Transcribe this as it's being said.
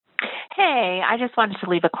Hey, I just wanted to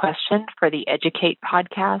leave a question for the Educate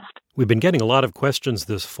podcast. We've been getting a lot of questions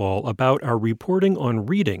this fall about our reporting on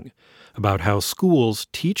reading, about how schools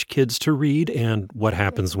teach kids to read and what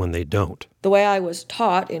happens when they don't. The way I was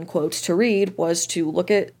taught, in quotes, to read was to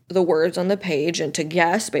look at the words on the page and to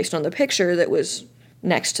guess based on the picture that was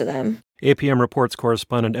next to them. APM Reports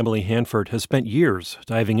correspondent Emily Hanford has spent years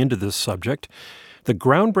diving into this subject. The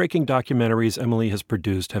groundbreaking documentaries Emily has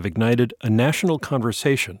produced have ignited a national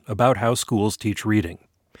conversation about how schools teach reading.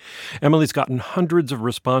 Emily's gotten hundreds of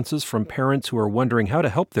responses from parents who are wondering how to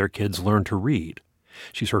help their kids learn to read.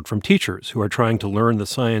 She's heard from teachers who are trying to learn the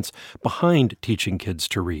science behind teaching kids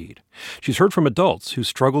to read. She's heard from adults who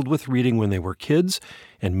struggled with reading when they were kids,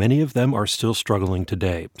 and many of them are still struggling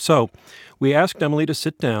today. So we asked Emily to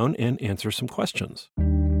sit down and answer some questions.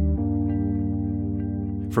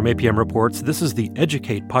 From APM Reports, this is the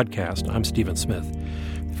Educate podcast. I'm Stephen Smith.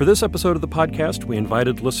 For this episode of the podcast, we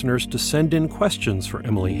invited listeners to send in questions for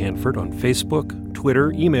Emily Hanford on Facebook,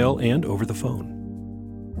 Twitter, email, and over the phone.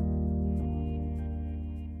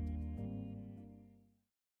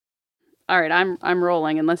 All right, I'm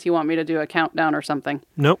rolling unless you want me to do a countdown or something.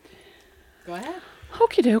 Nope. Go ahead.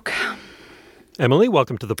 Okie doke. Emily,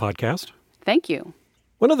 welcome to the podcast. Thank you.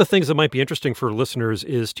 One of the things that might be interesting for listeners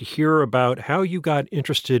is to hear about how you got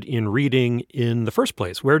interested in reading in the first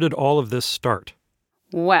place. Where did all of this start?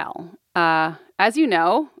 Well, as you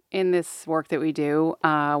know, in this work that we do,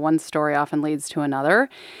 one story often leads to another.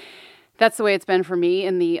 That's the way it's been for me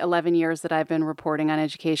in the 11 years that I've been reporting on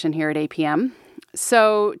education here at APM.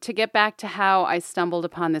 So to get back to how I stumbled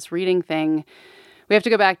upon this reading thing, we have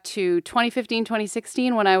to go back to 2015,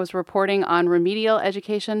 2016 when I was reporting on remedial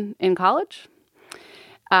education in college.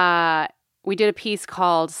 We did a piece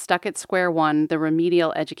called Stuck at Square One, The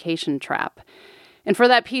Remedial Education Trap. And for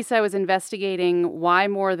that piece, I was investigating why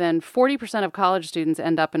more than 40% of college students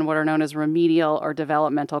end up in what are known as remedial or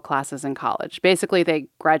developmental classes in college. Basically, they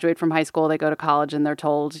graduate from high school, they go to college, and they're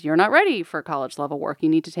told, you're not ready for college-level work. You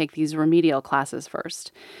need to take these remedial classes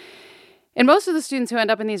first. And most of the students who end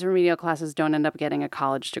up in these remedial classes don't end up getting a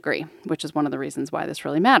college degree, which is one of the reasons why this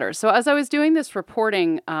really matters. So as I was doing this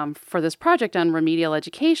reporting for this project on remedial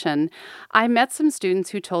education, I met some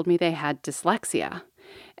students who told me they had dyslexia.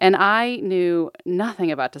 And I knew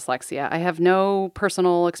nothing about dyslexia. I have no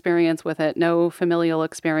personal experience with it, no familial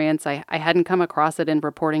experience. I hadn't come across it in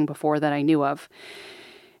reporting before that I knew of.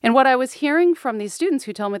 And what I was hearing from these students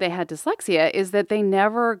who told me they had dyslexia is that they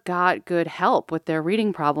never got good help with their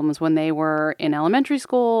reading problems when they were in elementary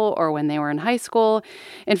school or when they were in high school.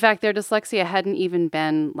 In fact, their dyslexia hadn't even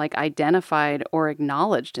been identified or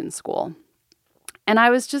acknowledged in school. And I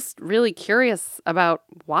was just really curious about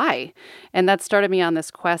why. And that started me on this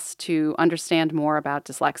quest to understand more about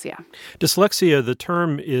dyslexia. Dyslexia, the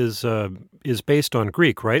term is based on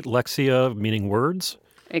Greek, right? Lexia, meaning words?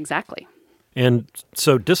 Exactly. And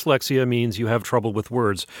so dyslexia means you have trouble with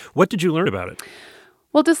words. What did you learn about it?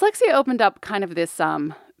 Well, dyslexia opened up kind of this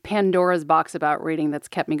Pandora's box about reading that's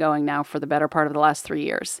kept me going now for the better part of the last 3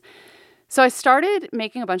 years. So I started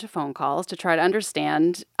making a bunch of phone calls to try to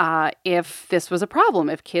understand if this was a problem,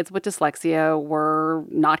 if kids with dyslexia were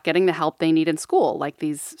not getting the help they need in school, like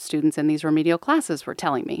these students in these remedial classes were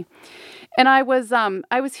telling me. And I was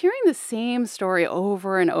hearing the same story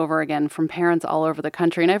over and over again from parents all over the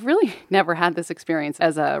country. And I've really never had this experience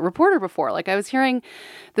as a reporter before. I was hearing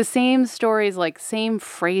the same stories, same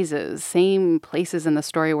phrases, same places in the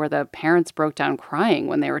story where the parents broke down crying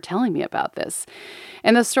when they were telling me about this.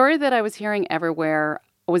 And the story that I was hearing everywhere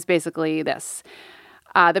was basically this.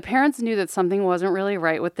 The parents knew that something wasn't really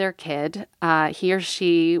right with their kid. He or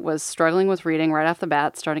she was struggling with reading right off the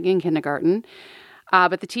bat, starting in kindergarten.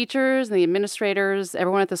 But the teachers and the administrators,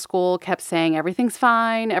 everyone at the school kept saying, everything's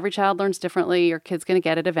fine, every child learns differently, your kid's going to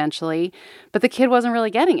get it eventually. But the kid wasn't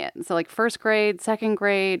really getting it. So first grade, second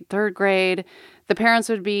grade, third grade, the parents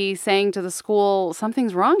would be saying to the school,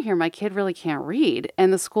 something's wrong here, my kid really can't read.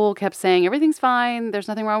 And the school kept saying, everything's fine, there's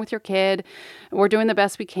nothing wrong with your kid, we're doing the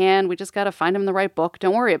best we can, we just got to find him the right book,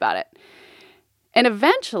 don't worry about it. And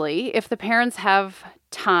eventually, if the parents have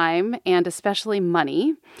time and especially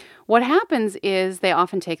money, what happens is they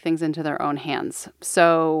often take things into their own hands.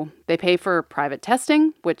 So they pay for private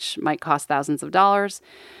testing, which might cost thousands of dollars.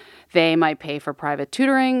 They might pay for private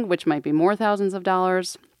tutoring, which might be more thousands of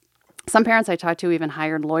dollars. Some parents I talked to even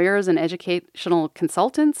hired lawyers and educational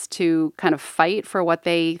consultants to kind of fight for what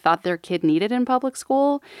they thought their kid needed in public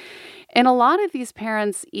school. And a lot of these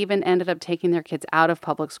parents even ended up taking their kids out of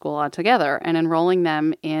public school altogether and enrolling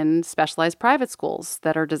them in specialized private schools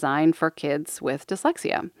that are designed for kids with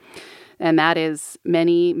dyslexia. And that is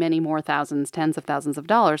many, many more thousands, tens of thousands of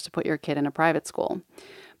dollars to put your kid in a private school.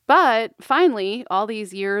 But finally, all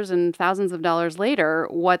these years and thousands of dollars later,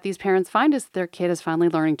 what these parents find is their kid is finally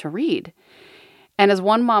learning to read. And as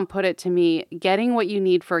one mom put it to me, getting what you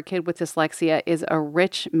need for a kid with dyslexia is a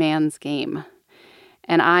rich man's game.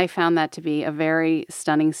 And I found that to be a very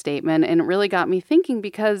stunning statement, and it really got me thinking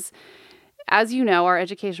because, as you know, our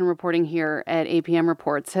education reporting here at APM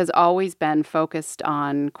Reports has always been focused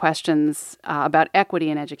on questions about equity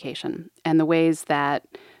in education and the ways that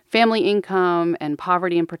family income and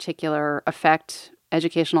poverty in particular affect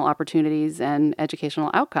educational opportunities and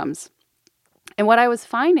educational outcomes. And what I was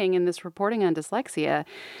finding in this reporting on dyslexia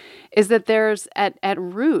is that there's, at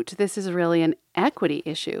root, this is really an equity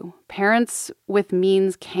issue. Parents with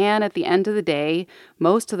means can, at the end of the day,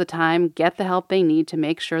 most of the time, get the help they need to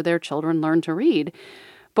make sure their children learn to read.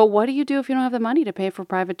 But what do you do if you don't have the money to pay for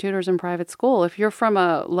private tutors in private school? If you're from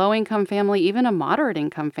a low-income family, even a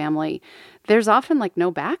moderate-income family, there's often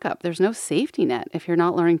no backup. There's no safety net if you're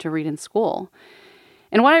not learning to read in school.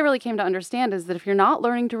 And what I really came to understand is that if you're not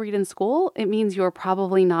learning to read in school, it means you're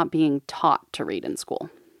probably not being taught to read in school.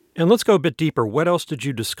 And let's go a bit deeper. What else did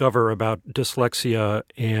you discover about dyslexia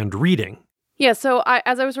and reading? Yeah, so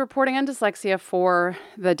as I was reporting on dyslexia for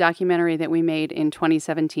the documentary that we made in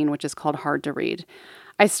 2017, which is called Hard to Read,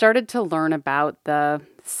 I started to learn about the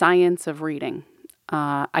science of reading.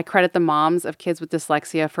 I credit the moms of kids with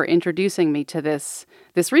dyslexia for introducing me to this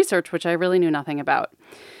research, which I really knew nothing about.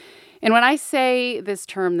 And when I say this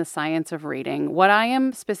term, the science of reading, what I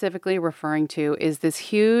am specifically referring to is this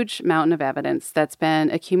huge mountain of evidence that's been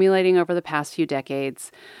accumulating over the past few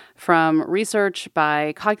decades from research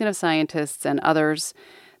by cognitive scientists and others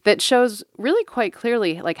that shows really quite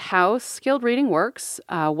clearly how skilled reading works,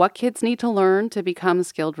 what kids need to learn to become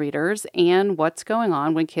skilled readers, and what's going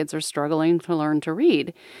on when kids are struggling to learn to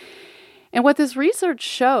read. And what this research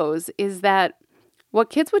shows is that what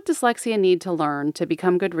kids with dyslexia need to learn to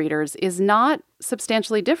become good readers is not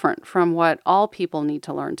substantially different from what all people need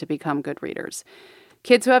to learn to become good readers.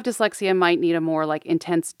 Kids who have dyslexia might need a more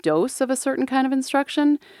intense dose of a certain kind of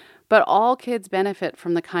instruction, but all kids benefit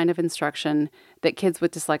from the kind of instruction that kids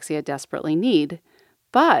with dyslexia desperately need.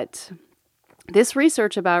 But this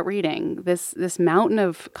research about reading, this mountain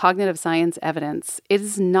of cognitive science evidence,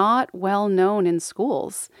 is not well known in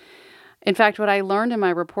schools. In fact, what I learned in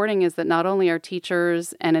my reporting is that not only are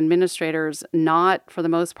teachers and administrators not, for the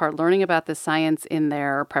most part, learning about this science in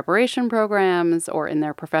their preparation programs or in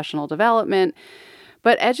their professional development,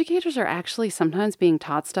 but educators are actually sometimes being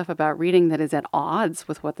taught stuff about reading that is at odds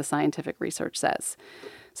with what the scientific research says.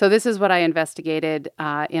 So this is what I investigated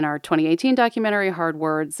in our 2018 documentary, Hard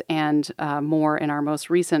Words, and more in our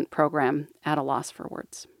most recent program, At a Loss for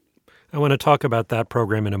Words. I want to talk about that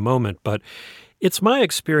program in a moment, but it's my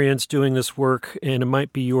experience doing this work, and it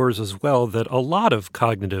might be yours as well, that a lot of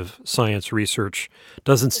cognitive science research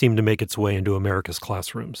doesn't seem to make its way into America's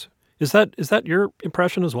classrooms. Is that your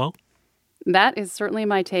impression as well? That is certainly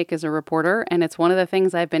my take as a reporter, and it's one of the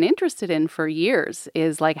things I've been interested in for years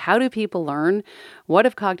is how do people learn? What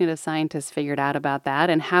have cognitive scientists figured out about that,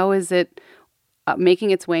 and how is it making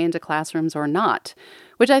its way into classrooms or not?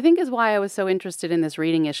 Which I think is why I was so interested in this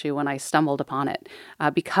reading issue when I stumbled upon it.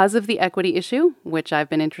 Because of the equity issue, which I've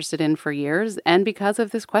been interested in for years, and because of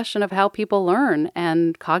this question of how people learn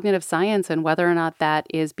and cognitive science and whether or not that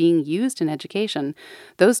is being used in education.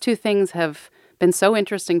 Those two things have been so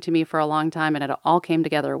interesting to me for a long time, and it all came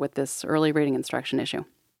together with this early reading instruction issue.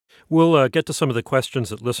 We'll get to some of the questions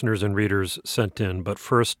that listeners and readers sent in, but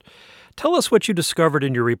first, tell us what you discovered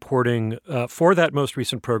in your reporting for that most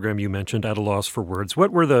recent program you mentioned, At a Loss for Words.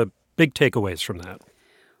 What were the big takeaways from that?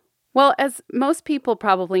 Well, as most people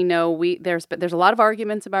probably know, there's a lot of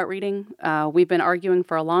arguments about reading. We've been arguing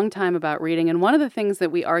for a long time about reading, and one of the things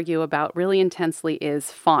that we argue about really intensely is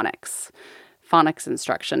phonics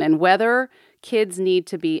instruction, and whether kids need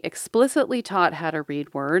to be explicitly taught how to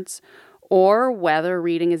read words or whether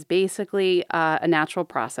reading is basically a natural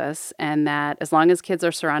process, and that as long as kids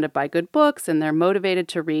are surrounded by good books and they're motivated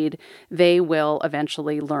to read, they will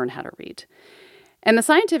eventually learn how to read. And the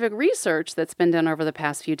scientific research that's been done over the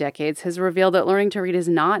past few decades has revealed that learning to read is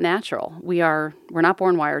not natural. We're not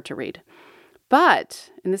born wired to read.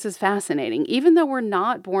 But, and this is fascinating, even though we're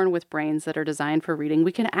not born with brains that are designed for reading,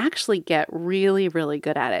 we can actually get really, really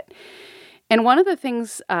good at it. And one of the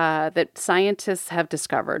things that scientists have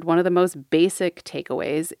discovered, one of the most basic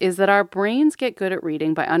takeaways, is that our brains get good at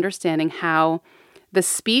reading by understanding how the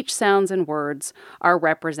speech sounds and words are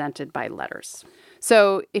represented by letters.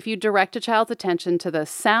 So if you direct a child's attention to the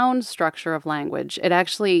sound structure of language, it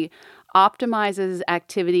actually optimizes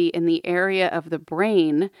activity in the area of the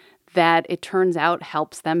brain that it turns out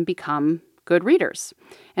helps them become good readers.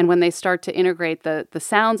 And when they start to integrate the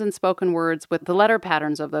sounds in spoken words with the letter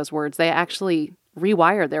patterns of those words, they actually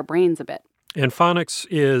rewire their brains a bit. And phonics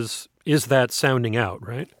is that sounding out,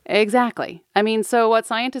 right? Exactly. I mean, so what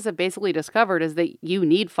scientists have basically discovered is that you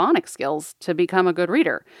need phonics skills to become a good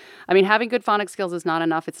reader. I mean, having good phonics skills is not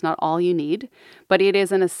enough. It's not all you need, but it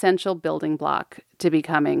is an essential building block to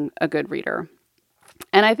becoming a good reader.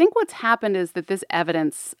 And I think what's happened is that this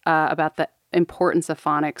evidence about the importance of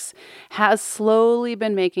phonics has slowly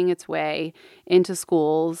been making its way into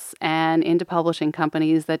schools and into publishing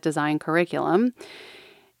companies that design curriculum.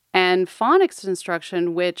 And phonics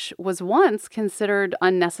instruction, which was once considered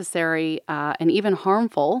unnecessary and even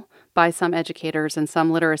harmful by some educators and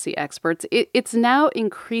some literacy experts, it's now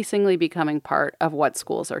increasingly becoming part of what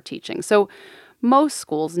schools are teaching. So most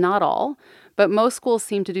schools, not all, but most schools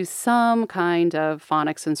seem to do some kind of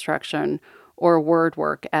phonics instruction or word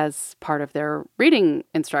work as part of their reading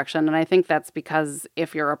instruction. And I think that's because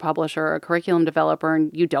if you're a publisher or a curriculum developer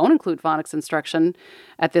and you don't include phonics instruction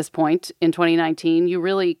at this point in 2019, you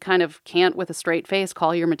really kind of can't with a straight face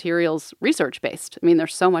call your materials research-based. I mean,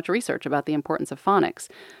 there's so much research about the importance of phonics.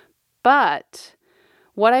 But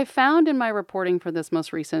what I found in my reporting for this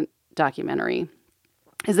most recent documentary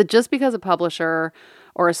is that just because a publisher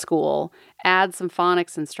or a school adds some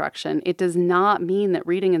phonics instruction, it does not mean that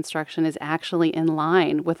reading instruction is actually in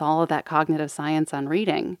line with all of that cognitive science on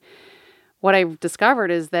reading. What I've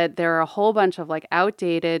discovered is that there are a whole bunch of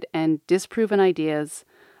outdated and disproven ideas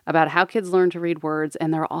about how kids learn to read words,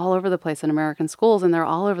 and they're all over the place in American schools, and they're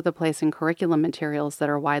all over the place in curriculum materials that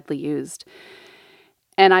are widely used.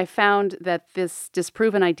 And I found that this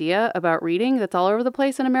disproven idea about reading that's all over the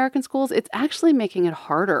place in American schools, it's actually making it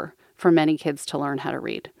harder for many kids to learn how to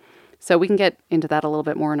read. So we can get into that a little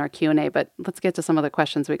bit more in our Q&A, but let's get to some of the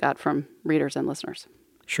questions we got from readers and listeners.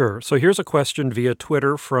 Sure. So here's a question via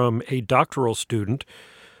Twitter from a doctoral student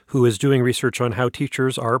who is doing research on how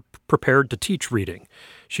teachers are prepared to teach reading.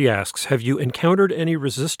 She asks, have you encountered any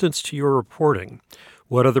resistance to your reporting?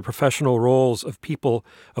 What are the professional roles of people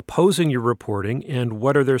opposing your reporting, and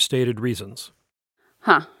what are their stated reasons?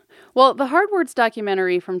 Well, the Hard Words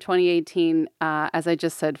documentary from 2018, as I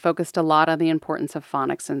just said, focused a lot on the importance of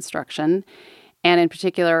phonics instruction. And in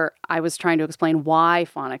particular, I was trying to explain why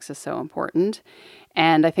phonics is so important.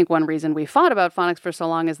 And I think one reason we fought about phonics for so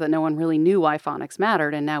long is that no one really knew why phonics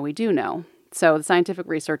mattered, and now we do know. So the scientific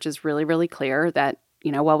research is really, really clear that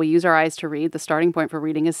while we use our eyes to read, the starting point for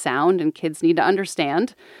reading is sound, and kids need to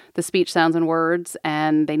understand the speech, sounds, and words,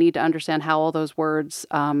 and they need to understand how all those words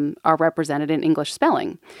are represented in English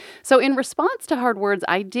spelling. So in response to Hard Words,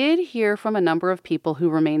 I did hear from a number of people who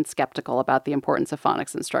remained skeptical about the importance of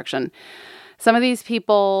phonics instruction. Some of these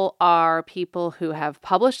people are people who have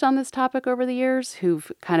published on this topic over the years,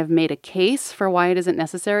 who've kind of made a case for why it isn't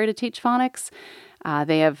necessary to teach phonics.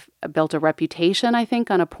 They have built a reputation, I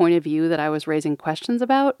think, on a point of view that I was raising questions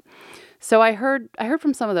about. So I heard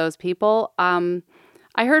from some of those people. I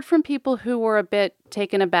heard from people who were a bit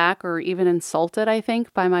taken aback or even insulted, I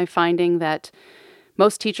think, by my finding that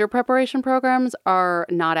most teacher preparation programs are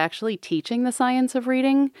not actually teaching the science of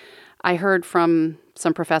reading. I heard from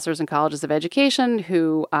some professors in colleges of education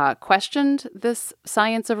who questioned this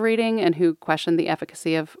science of reading and who questioned the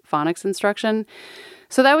efficacy of phonics instruction.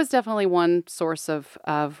 So that was definitely one source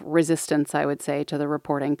of resistance, I would say, to the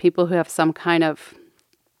reporting. People who have some kind of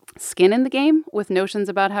skin in the game with notions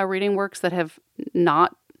about how reading works that have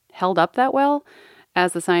not held up that well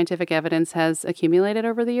as the scientific evidence has accumulated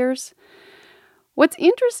over the years. What's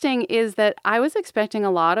interesting is that I was expecting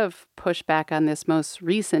a lot of pushback on this most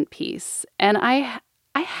recent piece, and I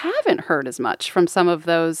haven't heard as much from some of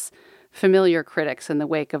those familiar critics in the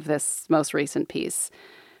wake of this most recent piece.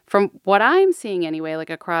 From what I'm seeing anyway,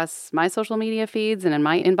 across my social media feeds and in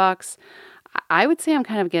my inbox, I would say I'm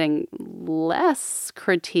kind of getting less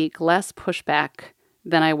critique, less pushback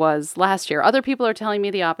than I was last year. Other people are telling me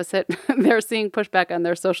the opposite. They're seeing pushback on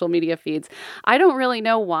their social media feeds. I don't really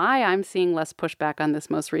know why I'm seeing less pushback on this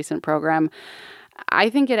most recent program. I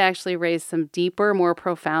think it actually raised some deeper, more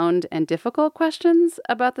profound and difficult questions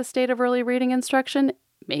about the state of early reading instruction.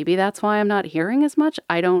 Maybe that's why I'm not hearing as much.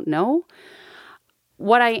 I don't know.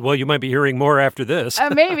 Well, you might be hearing more after this.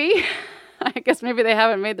 Maybe. I guess maybe they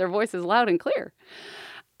haven't made their voices loud and clear.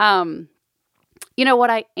 What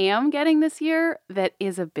I am getting this year that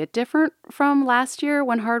is a bit different from last year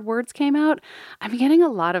when Hard Words came out, I'm getting a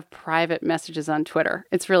lot of private messages on Twitter.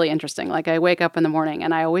 It's really interesting. I wake up in the morning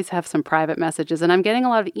and I always have some private messages, and I'm getting a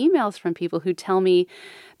lot of emails from people who tell me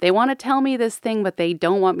they want to tell me this thing, but they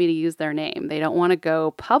don't want me to use their name. They don't want to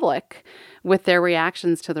go public with their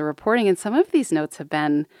reactions to the reporting. And some of these notes have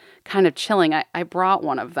been kind of chilling. I brought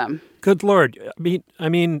one of them. Good Lord. I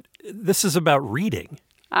mean, this is about reading.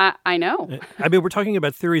 I know. I mean, we're talking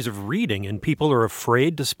about theories of reading, and people are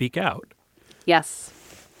afraid to speak out. Yes,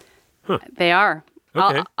 they are.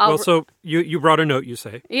 Okay. So you brought a note, you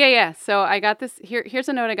say. Yeah. So I got this. Here's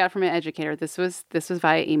a note I got from an educator. This was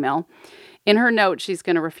via email. In her note, she's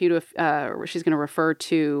going to refer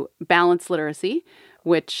to balanced literacy,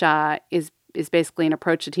 which is basically an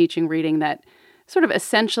approach to teaching reading that sort of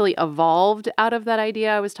essentially evolved out of that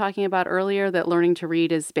idea I was talking about earlier, that learning to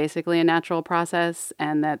read is basically a natural process,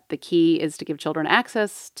 and that the key is to give children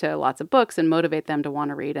access to lots of books and motivate them to want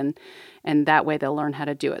to read, and that way they'll learn how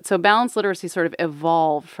to do it. So balanced literacy sort of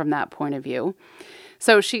evolved from that point of view.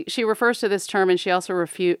 So she refers to this term, and she also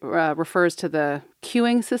refers to the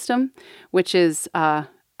cueing system, which is a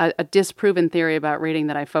disproven theory about reading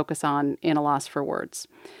that I focus on in A Loss for Words.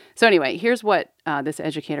 So anyway, here's what this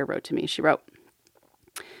educator wrote to me. She wrote,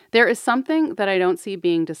 "There is something that I don't see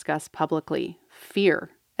being discussed publicly. Fear! !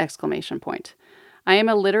 I am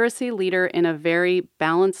a literacy leader in a very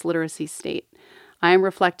balanced literacy state. I am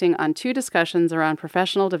reflecting on 2 discussions around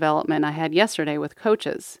professional development I had yesterday with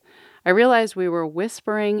coaches. I realized we were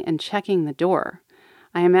whispering and checking the door.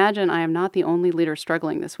 I imagine I am not the only leader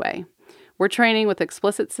struggling this way. We're training with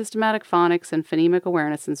explicit systematic phonics and phonemic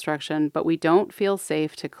awareness instruction, but we don't feel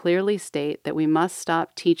safe to clearly state that we must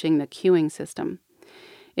stop teaching the cueing system.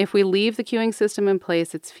 If we leave the cueing system in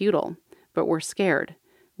place, it's futile, but we're scared.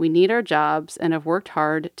 We need our jobs and have worked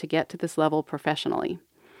hard to get to this level professionally.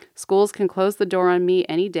 Schools can close the door on me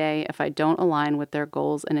any day if I don't align with their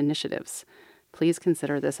goals and initiatives. Please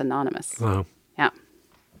consider this anonymous." Wow. Yeah.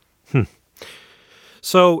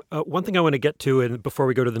 So one thing I want to get to, and before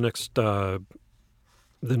we go to the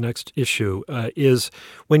next issue, is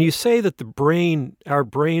when you say that our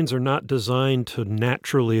brains are not designed to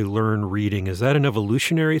naturally learn reading. Is that an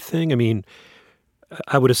evolutionary thing? I mean,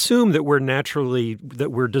 I would assume that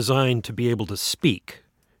we're designed to be able to speak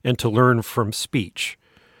and to learn from speech.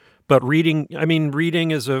 But reading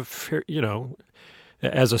is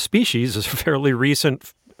as a species, is a fairly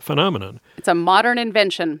recent phenomenon. It's a modern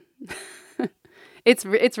invention.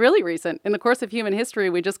 It's really recent. In the course of human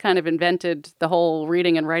history, we just kind of invented the whole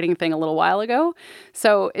reading and writing thing a little while ago.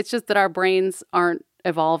 So it's just that our brains aren't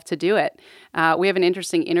evolved to do it. We have an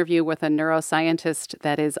interesting interview with a neuroscientist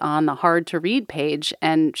that is on the Hard to Read page,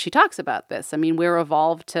 and she talks about this. I mean, we're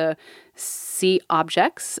evolved to see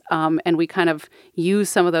objects, and we kind of use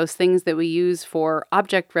some of those things that we use for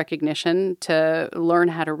object recognition to learn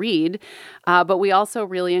how to read, but we also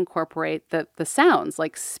really incorporate the sounds.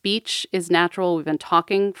 Like speech is natural. We've been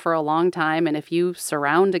talking for a long time, and if you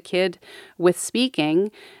surround a kid with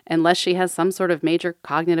speaking, unless she has some sort of major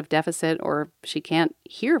cognitive deficit or she can't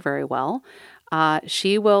hear very well,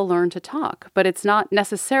 she will learn to talk. But it's not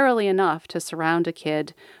necessarily enough to surround a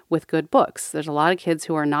kid with good books. There's a lot of kids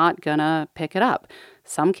who are not going to pick it up.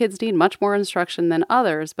 Some kids need much more instruction than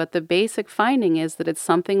others, but the basic finding is that it's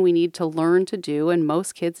something we need to learn to do, and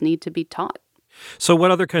most kids need to be taught. So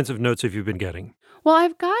what other kinds of notes have you been getting? Well,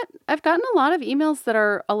 I've gotten a lot of emails that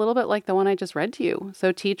are a little bit like the one I just read to you.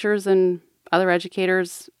 So teachers and other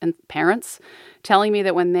educators and parents telling me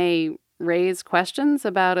that when they raise questions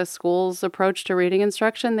about a school's approach to reading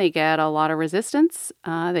instruction, they get a lot of resistance.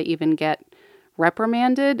 They even get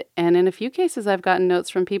reprimanded. And in a few cases, I've gotten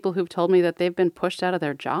notes from people who've told me that they've been pushed out of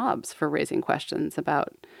their jobs for raising questions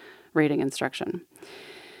about reading instruction.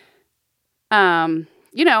 And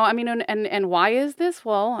why is this?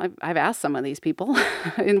 Well, I've asked some of these people.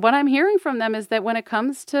 And what I'm hearing from them is that when it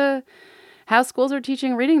comes to how schools are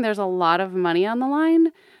teaching reading, there's a lot of money on the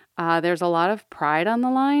line. There's a lot of pride on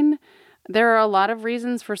the line. There are a lot of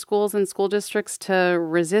reasons for schools and school districts to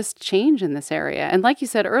resist change in this area. And like you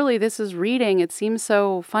said earlier, this is reading. It seems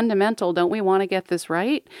so fundamental. Don't we want to get this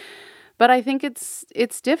right? But I think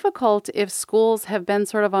it's difficult if schools have been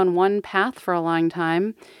sort of on one path for a long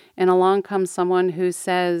time, and along comes someone who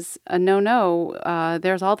says, no,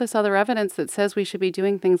 there's all this other evidence that says we should be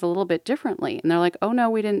doing things a little bit differently. And they're like, oh, no,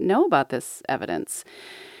 we didn't know about this evidence.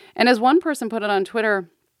 And as one person put it on Twitter,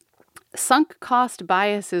 sunk cost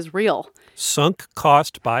bias is real. Sunk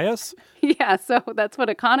cost bias? Yeah, so that's what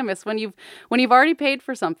economists, when you've already paid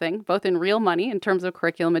for something, both in real money in terms of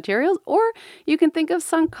curriculum materials, or you can think of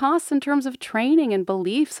sunk costs in terms of training and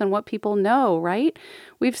beliefs and what people know, right?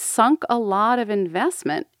 We've sunk a lot of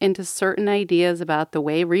investment into certain ideas about the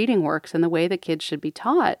way reading works and the way that kids should be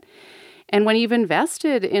taught. And when you've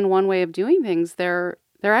invested in one way of doing things, there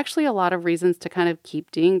are actually a lot of reasons to kind of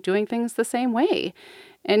keep doing things the same way.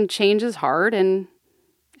 And change is hard, and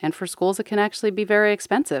for schools, it can actually be very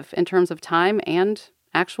expensive in terms of time and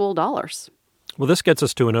actual dollars. Well, this gets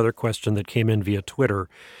us to another question that came in via Twitter.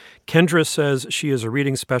 Kendra says she is a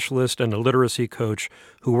reading specialist and a literacy coach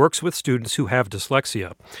who works with students who have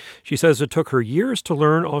dyslexia. She says it took her years to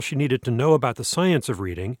learn all she needed to know about the science of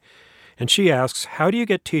reading. And she asks, how do you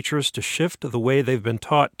get teachers to shift the way they've been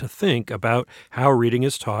taught to think about how reading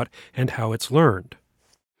is taught and how it's learned?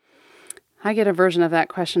 I get a version of that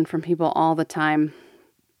question from people all the time.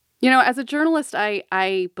 As a journalist,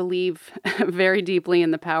 I believe very deeply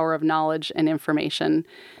in the power of knowledge and information.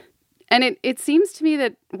 And it seems to me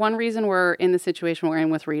that one reason we're in the situation we're in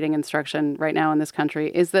with reading instruction right now in this country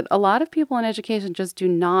is that a lot of people in education just do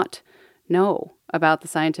not know about the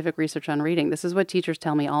scientific research on reading. This is what teachers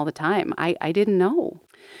tell me all the time. I didn't know.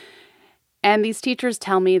 And these teachers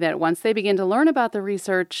tell me that once they begin to learn about the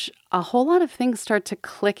research, a whole lot of things start to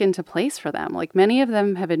click into place for them. Like, many of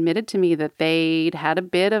them have admitted to me that they'd had a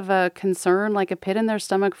bit of a concern, like a pit in their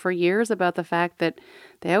stomach for years, about the fact that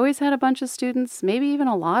they always had a bunch of students, maybe even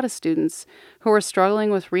a lot of students, who were struggling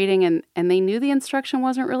with reading, and they knew the instruction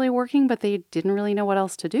wasn't really working, but they didn't really know what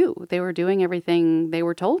else to do. They were doing everything they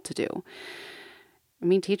were told to do. I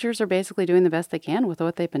mean, teachers are basically doing the best they can with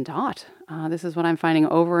what they've been taught. This is what I'm finding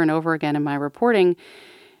over and over again in my reporting.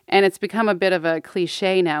 And it's become a bit of a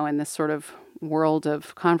cliche now in this sort of world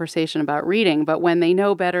of conversation about reading. But when they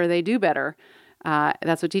know better, they do better.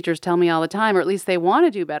 That's what teachers tell me all the time, or at least they want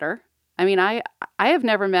to do better. I mean, I have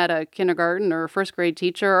never met a kindergarten or first grade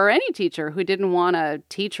teacher or any teacher who didn't want to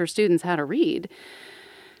teach her students how to read.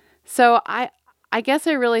 So I guess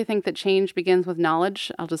I really think that change begins with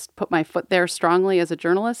knowledge. I'll just put my foot there strongly as a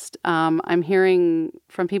journalist. I'm hearing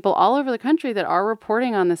from people all over the country that our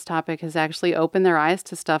reporting on this topic has actually opened their eyes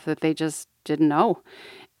to stuff that they just didn't know.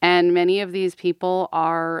 And many of these people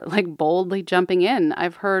are boldly jumping in.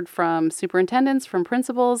 I've heard from superintendents, from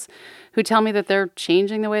principals, who tell me that they're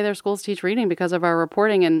changing the way their schools teach reading because of our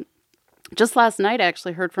reporting. And just last night, I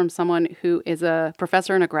actually heard from someone who is a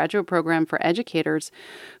professor in a graduate program for educators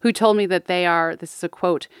who told me that they are, this is a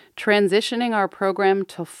quote, transitioning our program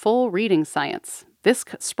to full reading science this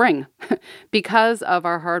spring because of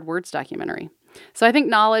our Hard Words documentary. So I think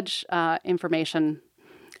knowledge, information,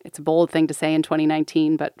 it's a bold thing to say in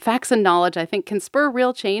 2019, but facts and knowledge, I think, can spur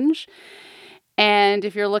real change. And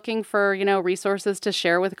if you're looking for, resources to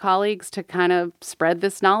share with colleagues to kind of spread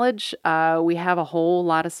this knowledge, we have a whole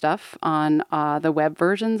lot of stuff on the web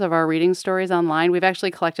versions of our reading stories online. We've actually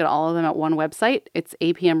collected all of them at one website. It's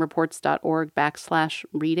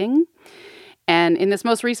apmreports.org/reading. And in this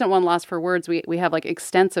most recent one, Lost for Words, we have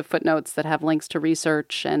extensive footnotes that have links to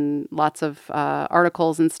research and lots of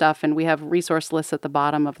articles and stuff. And we have resource lists at the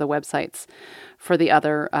bottom of the websites for the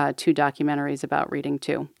other two documentaries about reading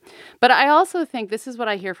too. But I also think this is what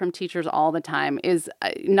I hear from teachers all the time is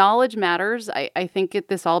knowledge matters. I think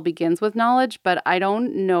this all begins with knowledge, but I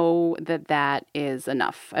don't know that is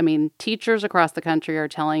enough. I mean, teachers across the country are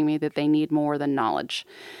telling me that they need more than knowledge.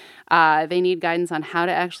 They need guidance on how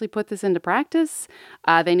to actually put this into practice.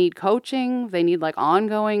 They need coaching. They need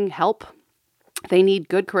ongoing help. They need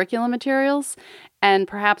good curriculum materials. And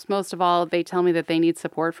perhaps most of all, they tell me that they need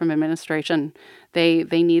support from administration. They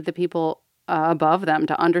need the people above them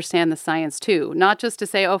to understand the science too. Not just to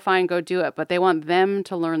say, oh, fine, go do it, but they want them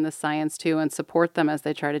to learn the science too and support them as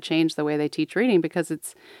they try to change the way they teach reading, because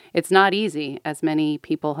it's not easy, as many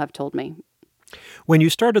people have told me. When you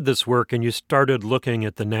started this work and you started looking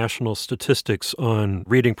at the national statistics on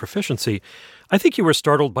reading proficiency, I think you were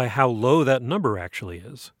startled by how low that number actually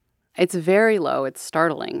is. It's very low. It's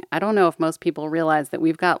startling. I don't know if most people realize that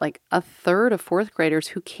we've got a third of fourth graders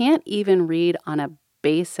who can't even read on a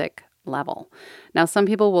basic level. Now, some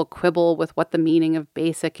people will quibble with what the meaning of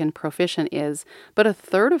basic and proficient is, but a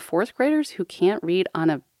third of fourth graders who can't read on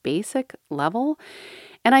a basic level.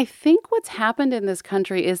 And I think what's happened in this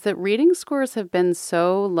country is that reading scores have been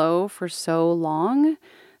so low for so long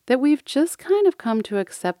that we've just kind of come to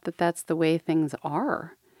accept that that's the way things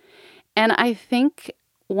are. And I think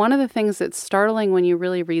one of the things that's startling when you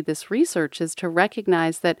really read this research is to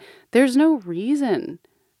recognize that there's no reason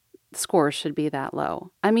scores should be that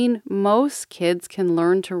low. I mean, most kids can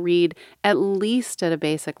learn to read at least at a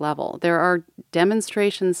basic level. There are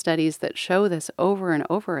demonstration studies that show this over and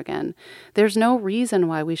over again. There's no reason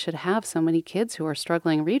why we should have so many kids who are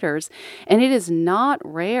struggling readers. And it is not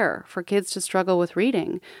rare for kids to struggle with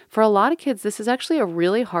reading. For a lot of kids, this is actually a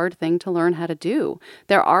really hard thing to learn how to do.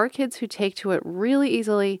 There are kids who take to it really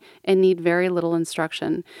easily and need very little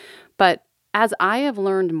instruction. But as I have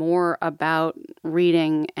learned more about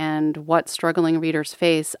reading and what struggling readers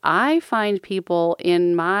face, I find people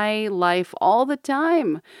in my life all the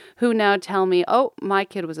time who now tell me, oh, my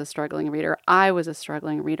kid was a struggling reader. I was a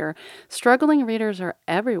struggling reader. Struggling readers are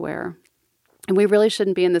everywhere, and we really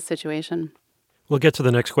shouldn't be in this situation. We'll get to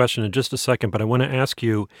the next question in just a second, but I want to ask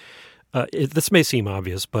you, this may seem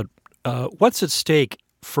obvious, but what's at stake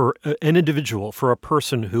for an individual, for a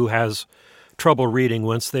person who has trouble reading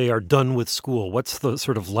once they are done with school? What's the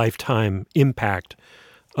sort of lifetime impact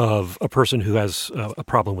of a person who has a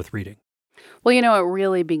problem with reading? Well, it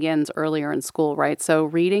really begins earlier in school, right? So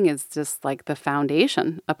reading is just like the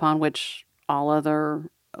foundation upon which all other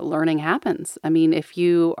learning happens. I mean, if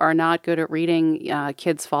you are not good at reading,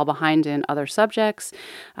 kids fall behind in other subjects.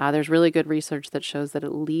 There's really good research that shows that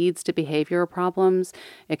it leads to behavioral problems.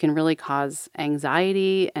 It can really cause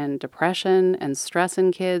anxiety and depression and stress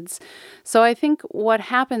in kids. So I think what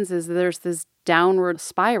happens is there's this downward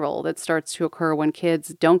spiral that starts to occur when kids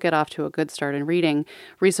don't get off to a good start in reading.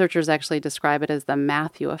 Researchers actually describe it as the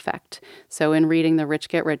Matthew effect. So in reading, the rich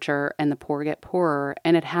get richer and the poor get poorer,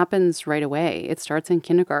 and it happens right away. It starts in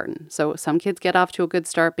kindergarten. So some kids get off to a good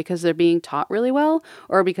start because they're being taught really well,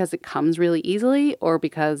 or because it comes really easily, or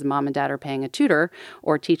because mom and dad are paying a tutor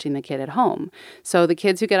or teaching the kid at home. So the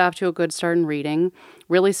kids who get off to a good start in reading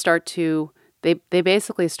really start to They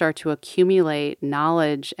basically start to accumulate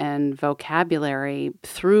knowledge and vocabulary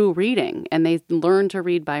through reading, and they learn to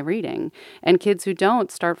read by reading. And kids who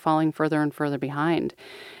don't start falling further and further behind.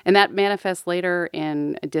 And that manifests later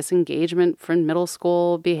in disengagement from middle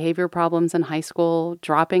school, behavior problems in high school,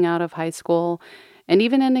 dropping out of high school, and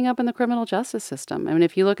even ending up in the criminal justice system. I mean,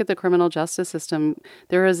 if you look at the criminal justice system,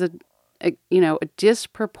 there is a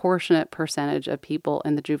disproportionate percentage of people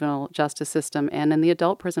in the juvenile justice system and in the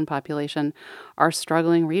adult prison population are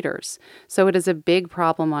struggling readers. So it is a big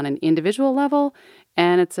problem on an individual level,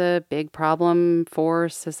 and it's a big problem for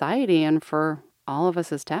society and for all of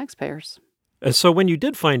us as taxpayers. And so when you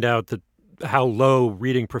did find out that how low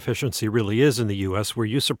reading proficiency really is in the U.S., were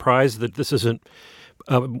you surprised that this isn't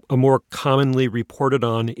a more commonly reported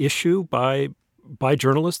on issue by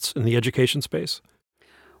journalists in the education space?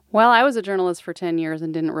 Well, I was a journalist for 10 years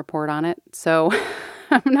and didn't report on it, so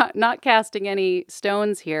I'm not casting any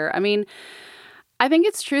stones here. I mean, I think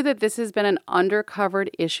it's true that this has been an undercovered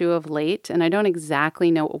issue of late, and I don't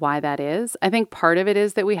exactly know why that is. I think part of it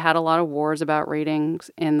is that we had a lot of wars about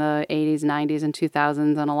ratings in the 80s, 90s, and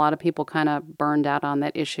 2000s, and a lot of people kind of burned out on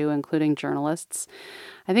that issue, including journalists.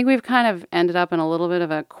 I think we've kind of ended up in a little bit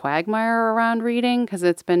of a quagmire around reading because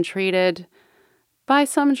it's been treated by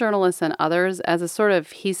some journalists and others as a sort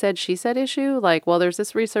of he said, she said issue. Like, well, there's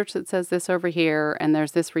this research that says this over here, and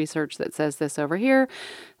there's this research that says this over here.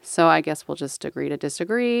 So I guess we'll just agree to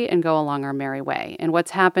disagree and go along our merry way. And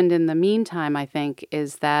what's happened in the meantime, I think,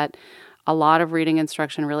 is that a lot of reading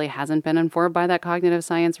instruction really hasn't been informed by that cognitive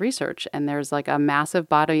science research. And there's like a massive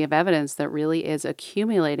body of evidence that really is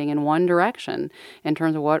accumulating in one direction in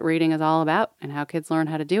terms of what reading is all about and how kids learn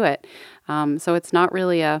how to do it. So it's not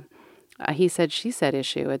really a he said, she said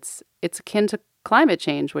issue. It's akin to climate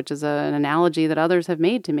change, which is an analogy that others have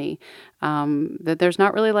made to me, that there's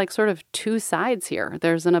not really like sort of two sides here.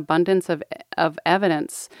 There's an abundance of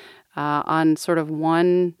evidence on sort of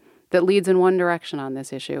one that leads in one direction on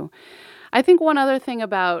this issue. I think one other thing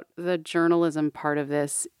about the journalism part of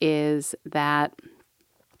this is that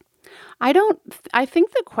I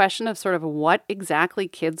think the question of sort of what exactly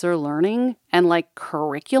kids are learning and like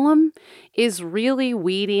curriculum is really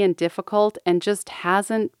weedy and difficult and just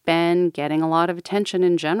hasn't been getting a lot of attention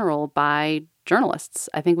in general by journalists.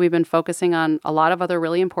 I think we've been focusing on a lot of other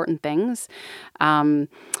really important things,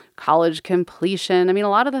 college completion. I mean, a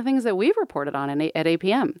lot of the things that we've reported on at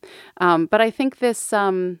APM. But I think this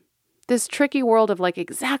tricky world of like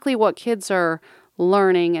exactly what kids are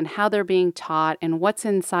learning and how they're being taught and what's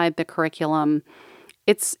inside the curriculum.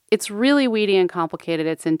 It's really weedy and complicated.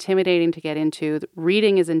 It's intimidating to get into.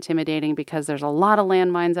 Reading is intimidating because there's a lot of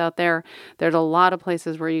landmines out there. There's a lot of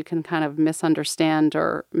places where you can kind of misunderstand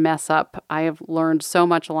or mess up. I have learned so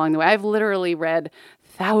much along the way. I've literally read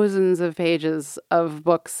thousands of pages of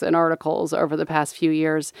books and articles over the past few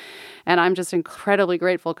years. And I'm just incredibly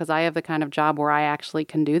grateful because I have the kind of job where I actually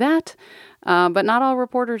can do that. But not all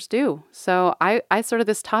reporters do. So I sort of,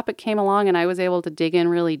 this topic came along and I was able to dig in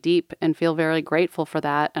really deep and feel very grateful for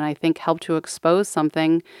that. And I think helped to expose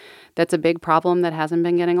something that's a big problem that hasn't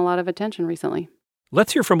been getting a lot of attention recently.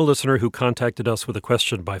 Let's hear from a listener who contacted us with a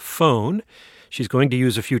question by phone. She's going to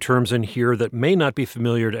use a few terms in here that may not be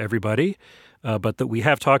familiar to everybody, but that we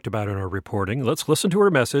have talked about in our reporting. Let's listen to her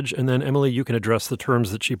message, and then, Emily, you can address the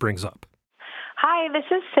terms that she brings up. Hi, this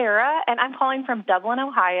is Sarah, and I'm calling from Dublin,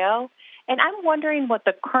 Ohio, and I'm wondering what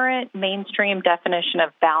the current mainstream definition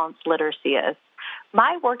of balanced literacy is.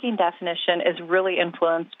 My working definition is really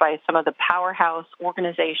influenced by some of the powerhouse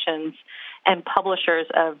organizations and publishers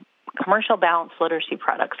of commercial balanced literacy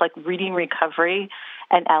products like Reading Recovery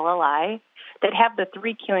and LLI. that have the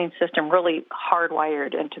 3 cueing system really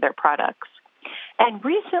hardwired into their products. And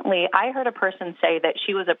recently, I heard a person say that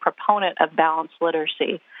she was a proponent of balanced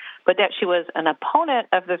literacy, but that she was an opponent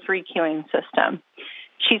of the 3 cueing system.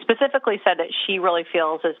 She specifically said that she really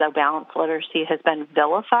feels as though balanced literacy has been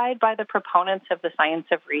vilified by the proponents of the science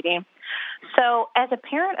of reading. So as a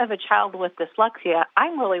parent of a child with dyslexia,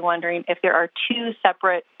 I'm really wondering if there are 2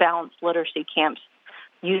 separate balanced literacy camps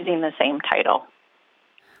using the same title.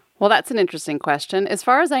 Well, that's an interesting question. As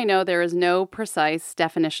far as I know, there is no precise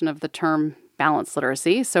definition of the term balanced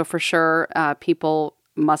literacy. So for sure, people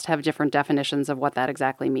must have different definitions of what that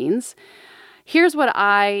exactly means. Here's what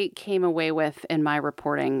I came away with in my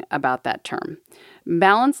reporting about that term.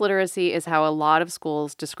 Balanced literacy is how a lot of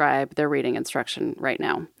schools describe their reading instruction right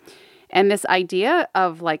now. And this idea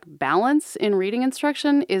of balance in reading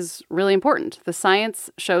instruction is really important. The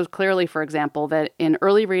science shows clearly, for example, that in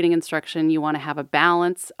early reading instruction, you want to have a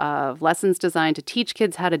balance of lessons designed to teach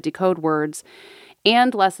kids how to decode words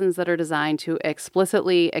and lessons that are designed to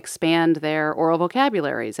explicitly expand their oral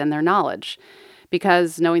vocabularies and their knowledge.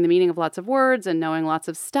 Because knowing the meaning of lots of words and knowing lots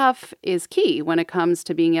of stuff is key when it comes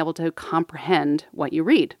to being able to comprehend what you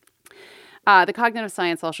read. The cognitive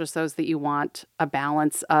science also shows that you want a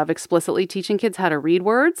balance of explicitly teaching kids how to read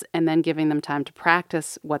words and then giving them time to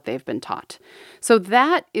practice what they've been taught. So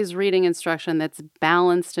that is reading instruction that's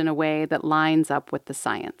balanced in a way that lines up with the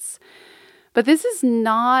science. But this is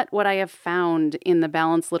not what I have found in the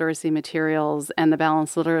balanced literacy materials and the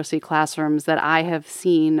balanced literacy classrooms that I have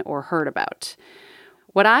seen or heard about.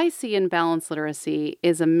 What I see in balanced literacy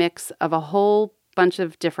is a mix of a whole bunch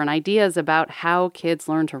of different ideas about how kids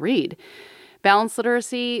learn to read. Balanced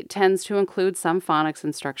literacy tends to include some phonics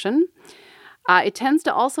instruction. It tends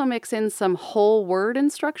to also mix in some whole word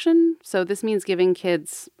instruction. So this means giving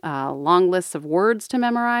kids long lists of words to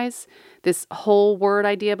memorize. This whole word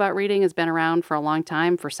idea about reading has been around for a long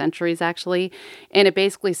time, for centuries actually. And it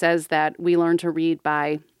basically says that we learn to read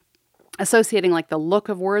by associating the look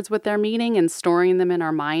of words with their meaning and storing them in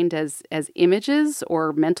our mind as images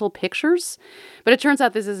or mental pictures. But it turns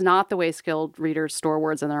out this is not the way skilled readers store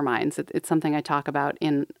words in their minds. It's something I talk about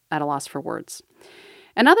At a Loss for Words.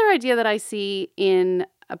 Another idea that I see in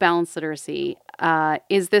balanced literacy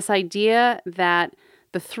is this idea that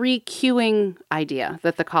the 3 cueing idea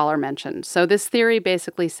that the caller mentioned. So this theory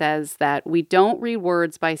basically says that we don't read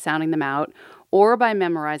words by sounding them out or by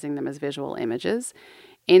memorizing them as visual images.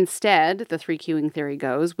 Instead, the 3 cueing theory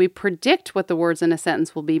goes, we predict what the words in a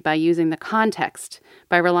sentence will be by using the context,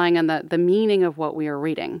 by relying on the meaning of what we are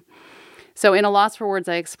reading. So in A Loss for Words,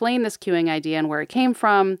 I explain this cueing idea and where it came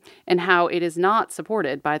from and how it is not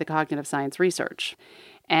supported by the cognitive science research.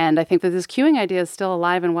 And I think that this cueing idea is still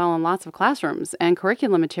alive and well in lots of classrooms and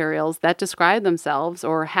curriculum materials that describe themselves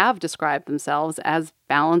or have described themselves as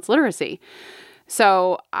balanced literacy.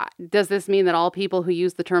 So does this mean that all people who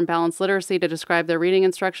use the term balanced literacy to describe their reading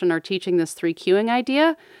instruction are teaching this 3 cueing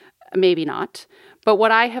idea? Maybe not. But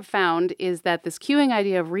what I have found is that this cueing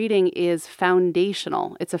idea of reading is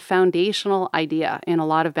foundational. It's a foundational idea in a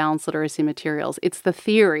lot of balanced literacy materials. It's the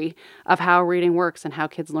theory of how reading works and how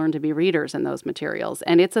kids learn to be readers in those materials.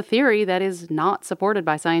 And it's a theory that is not supported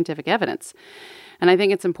by scientific evidence. And I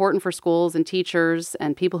think it's important for schools and teachers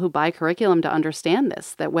and people who buy curriculum to understand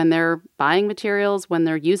this, that when they're buying materials, when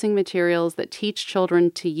they're using materials that teach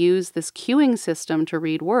children to use this cueing system to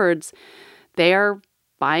read words, they are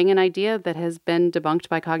buying an idea that has been debunked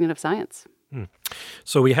by cognitive science.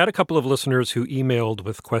 So we had a couple of listeners who emailed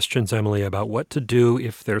with questions, Emily, about what to do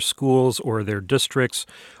if their schools or their districts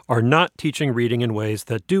are not teaching reading in ways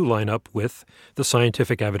that do line up with the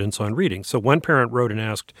scientific evidence on reading. So one parent wrote and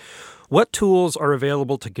asked, what tools are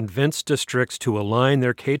available to convince districts to align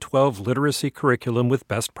their K-12 literacy curriculum with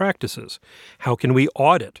best practices? How can we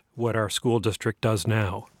audit what our school district does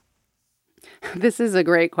now? This is a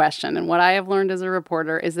great question. And what I have learned as a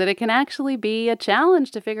reporter is that it can actually be a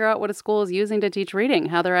challenge to figure out what a school is using to teach reading,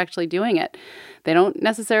 how they're actually doing it. They don't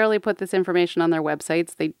necessarily put this information on their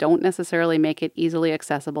websites. They don't necessarily make it easily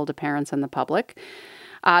accessible to parents and the public.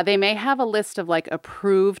 They may have a list of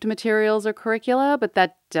approved materials or curricula, but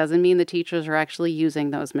that doesn't mean the teachers are actually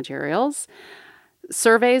using those materials.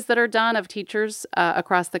 Surveys that are done of teachers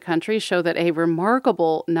across the country show that a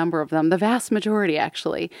remarkable number of them, the vast majority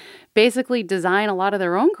actually, basically design a lot of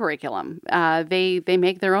their own curriculum. They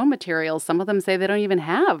make their own materials. Some of them say they don't even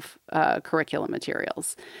have curriculum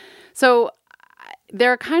materials. So there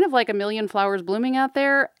are kind of a million flowers blooming out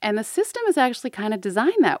there, and the system is actually kind of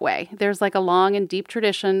designed that way. There's a long and deep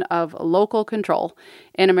tradition of local control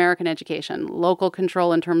in American education. Local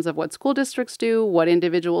control in terms of what school districts do, what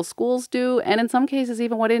individual schools do, and in some cases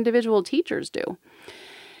even what individual teachers do.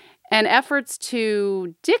 And efforts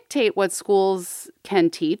to dictate what schools can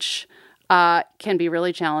teach can be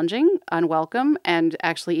really challenging, unwelcome, and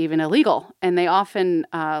actually even illegal. And they often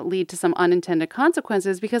lead to some unintended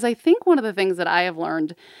consequences, because I think one of the things that I have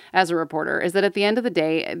learned as a reporter is that at the end of the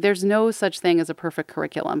day, there's no such thing as a perfect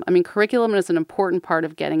curriculum. I mean, curriculum is an important part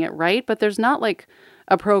of getting it right, but there's not like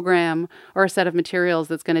a program or a set of materials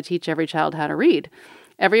that's going to teach every child how to read.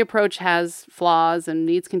 Every approach has flaws and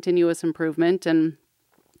needs continuous improvement. And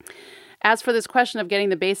as for this question of getting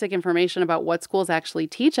the basic information about what schools actually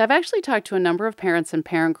teach, I've actually talked to a number of parents and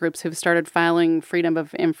parent groups who've started filing freedom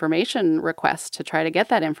of information requests to try to get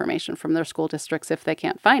that information from their school districts if they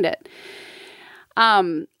can't find it.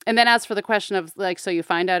 And then as for the question of so you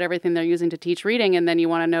find out everything they're using to teach reading, and then you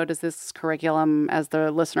want to know, does this curriculum, as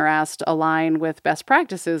the listener asked, align with best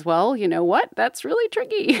practices? Well, you know what? That's really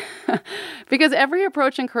tricky because every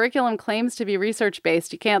approach in curriculum claims to be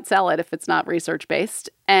research-based. You can't sell it if it's not research-based.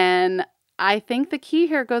 And I think the key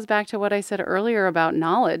here goes back to what I said earlier about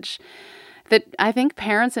knowledge, that I think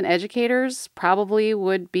parents and educators probably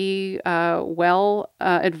would be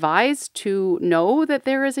advised to know that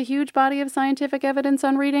there is a huge body of scientific evidence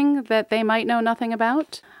on reading that they might know nothing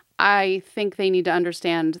about. I think they need to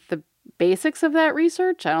understand the basics of that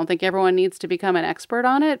research. I don't think everyone needs to become an expert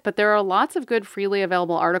on it, but there are lots of good freely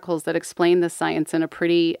available articles that explain this science in a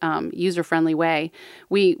pretty user-friendly way.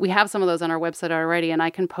 We have some of those on our website already, and I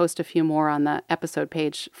can post a few more on the episode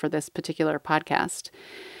page for this particular podcast.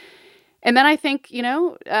 And then I think,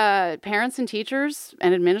 parents and teachers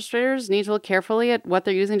and administrators need to look carefully at what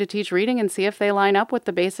they're using to teach reading and see if they line up with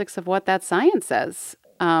the basics of what that science says.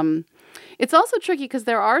 It's also tricky because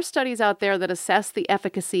there are studies out there that assess the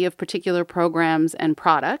efficacy of particular programs and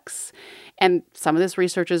products. And some of this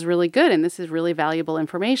research is really good, and this is really valuable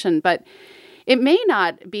information. But it may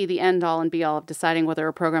not be the end-all and be-all of deciding whether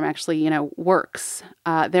a program actually, works.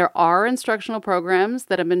 There are instructional programs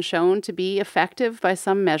that have been shown to be effective by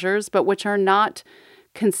some measures, but which are not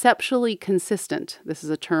conceptually consistent. This is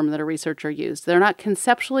a term that a researcher used. They're not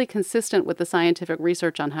conceptually consistent with the scientific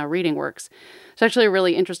research on how reading works. There's actually a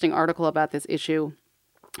really interesting article about this issue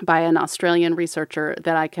by an Australian researcher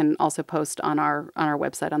that I can also post on our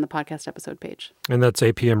website on the podcast episode page. And that's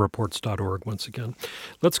apmreports.org once again.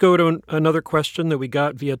 Let's go to another question that we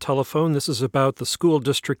got via telephone. This is about the school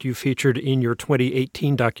district you featured in your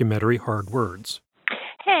 2018 documentary, Hard Words.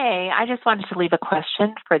 Hey, I just wanted to leave a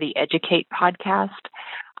question for the Educate podcast.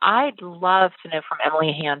 I'd love to know from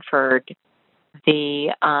Emily Hanford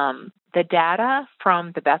the data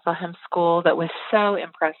from the Bethlehem School that was so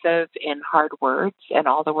impressive in Hard Words and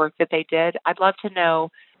all the work that they did. I'd love to know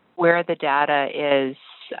where the data is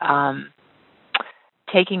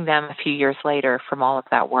taking them a few years later from all of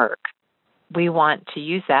that work. We want to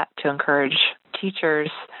use that to encourage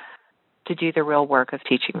teachers to do the real work of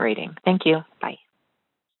teaching reading. Thank you. Bye.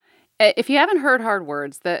 If you haven't heard Hard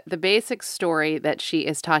Words, the basic story that she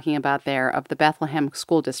is talking about there of the Bethlehem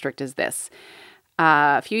School District is this.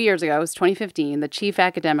 A few years ago, it was 2015, the chief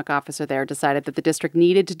academic officer there decided that the district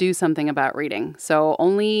needed to do something about reading. So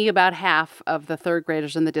only about half of the third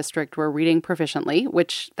graders in the district were reading proficiently,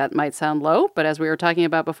 which that might sound low, but as we were talking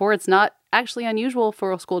about before, it's not actually unusual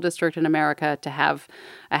for a school district in America to have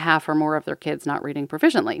a half or more of their kids not reading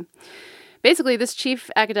proficiently. Basically, this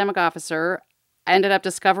chief academic officer ended up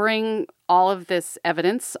discovering all of this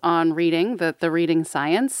evidence on reading, the reading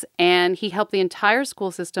science, and he helped the entire school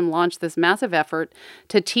system launch this massive effort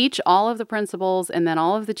to teach all of the principals and then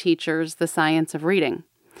all of the teachers the science of reading.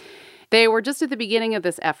 They were just at the beginning of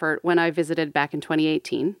this effort when I visited back in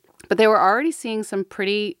 2018, but they were already seeing some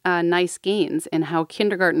pretty nice gains in how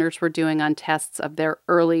kindergartners were doing on tests of their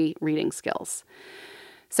early reading skills.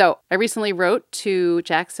 So I recently wrote to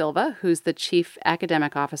Jack Silva, who's the chief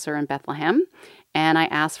academic officer in Bethlehem, and I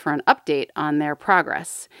asked for an update on their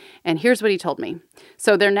progress. And here's what he told me.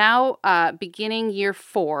 So they're now beginning year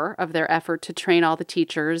 4 of their effort to train all the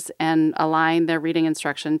teachers and align their reading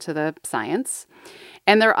instruction to the science.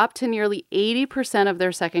 And they're up to nearly 80% of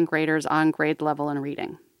their second graders on grade level in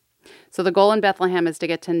reading. So the goal in Bethlehem is to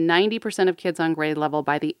get to 90% of kids on grade level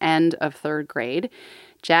by the end of third grade.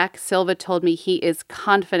 Jack Silva told me he is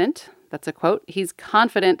confident, that's a quote, he's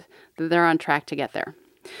confident that they're on track to get there.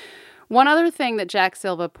 One other thing that Jack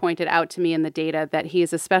Silva pointed out to me in the data that he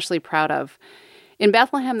is especially proud of, in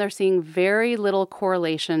Bethlehem, they're seeing very little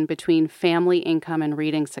correlation between family income and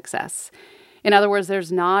reading success. In other words,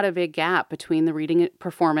 there's not a big gap between the reading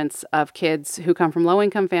performance of kids who come from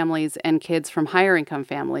low-income families and kids from higher-income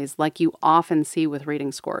families, like you often see with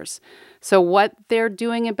reading scores. So what they're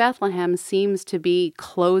doing in Bethlehem seems to be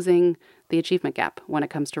closing the achievement gap when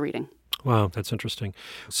it comes to reading. Wow, that's interesting.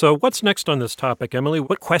 So what's next on this topic, Emily?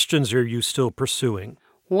 What questions are you still pursuing?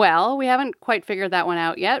 Well, we haven't quite figured that one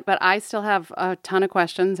out yet, but I still have a ton of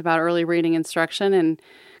questions about early reading instruction and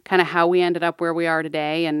kind of how we ended up where we are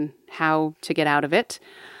today and how to get out of it.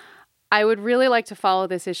 I would really like to follow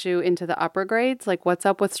this issue into the upper grades, like what's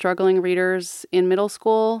up with struggling readers in middle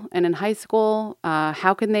school and in high school?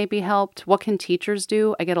 How can they be helped? What can teachers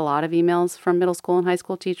do? I get a lot of emails from middle school and high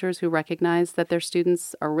school teachers who recognize that their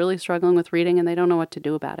students are really struggling with reading and they don't know what to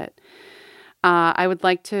do about it. I would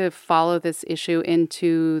like to follow this issue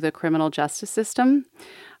into the criminal justice system,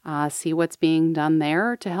 see what's being done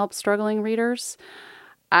there to help struggling readers.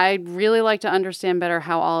 I'd really like to understand better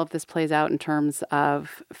how all of this plays out in terms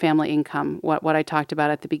of family income, what I talked about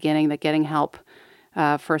at the beginning, that getting help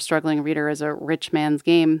for a struggling reader is a rich man's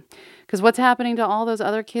game. Because what's happening to all those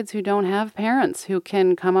other kids who don't have parents who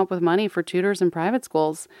can come up with money for tutors in private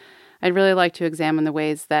schools? I'd really like to examine the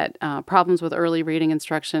ways that problems with early reading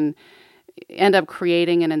instruction end up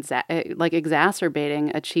creating and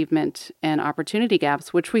exacerbating achievement and opportunity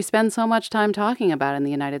gaps, which we spend so much time talking about in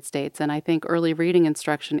the United States. And I think early reading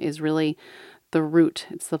instruction is really the root.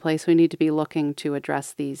 It's the place we need to be looking to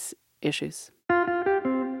address these issues.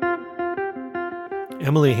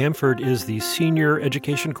 Emily Hanford is the senior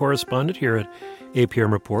education correspondent here at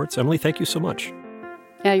APM Reports. Emily, thank you so much.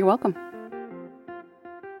 Yeah, you're welcome.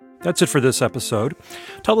 That's it for this episode.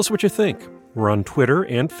 Tell us what you think. We're on Twitter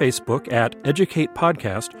and Facebook at Educate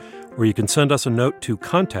Podcast, or you can send us a note to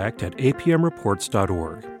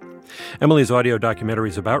contact@apmreports.org. Emily's audio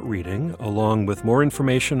documentaries about reading, along with more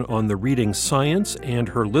information on the reading science and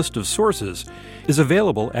her list of sources, is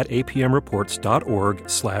available at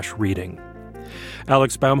apmreports.org/reading.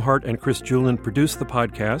 Alex Baumhart and Chris Julin produced the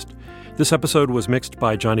podcast. This episode was mixed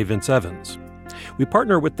by Johnny Vince Evans. We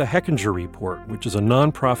partner with the Hechinger Report, which is a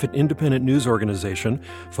nonprofit independent news organization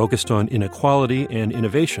focused on inequality and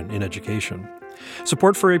innovation in education.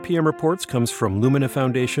 Support for APM Reports comes from Lumina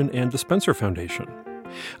Foundation and the Spencer Foundation.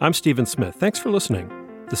 I'm Stephen Smith. Thanks for listening.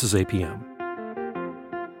 This is APM.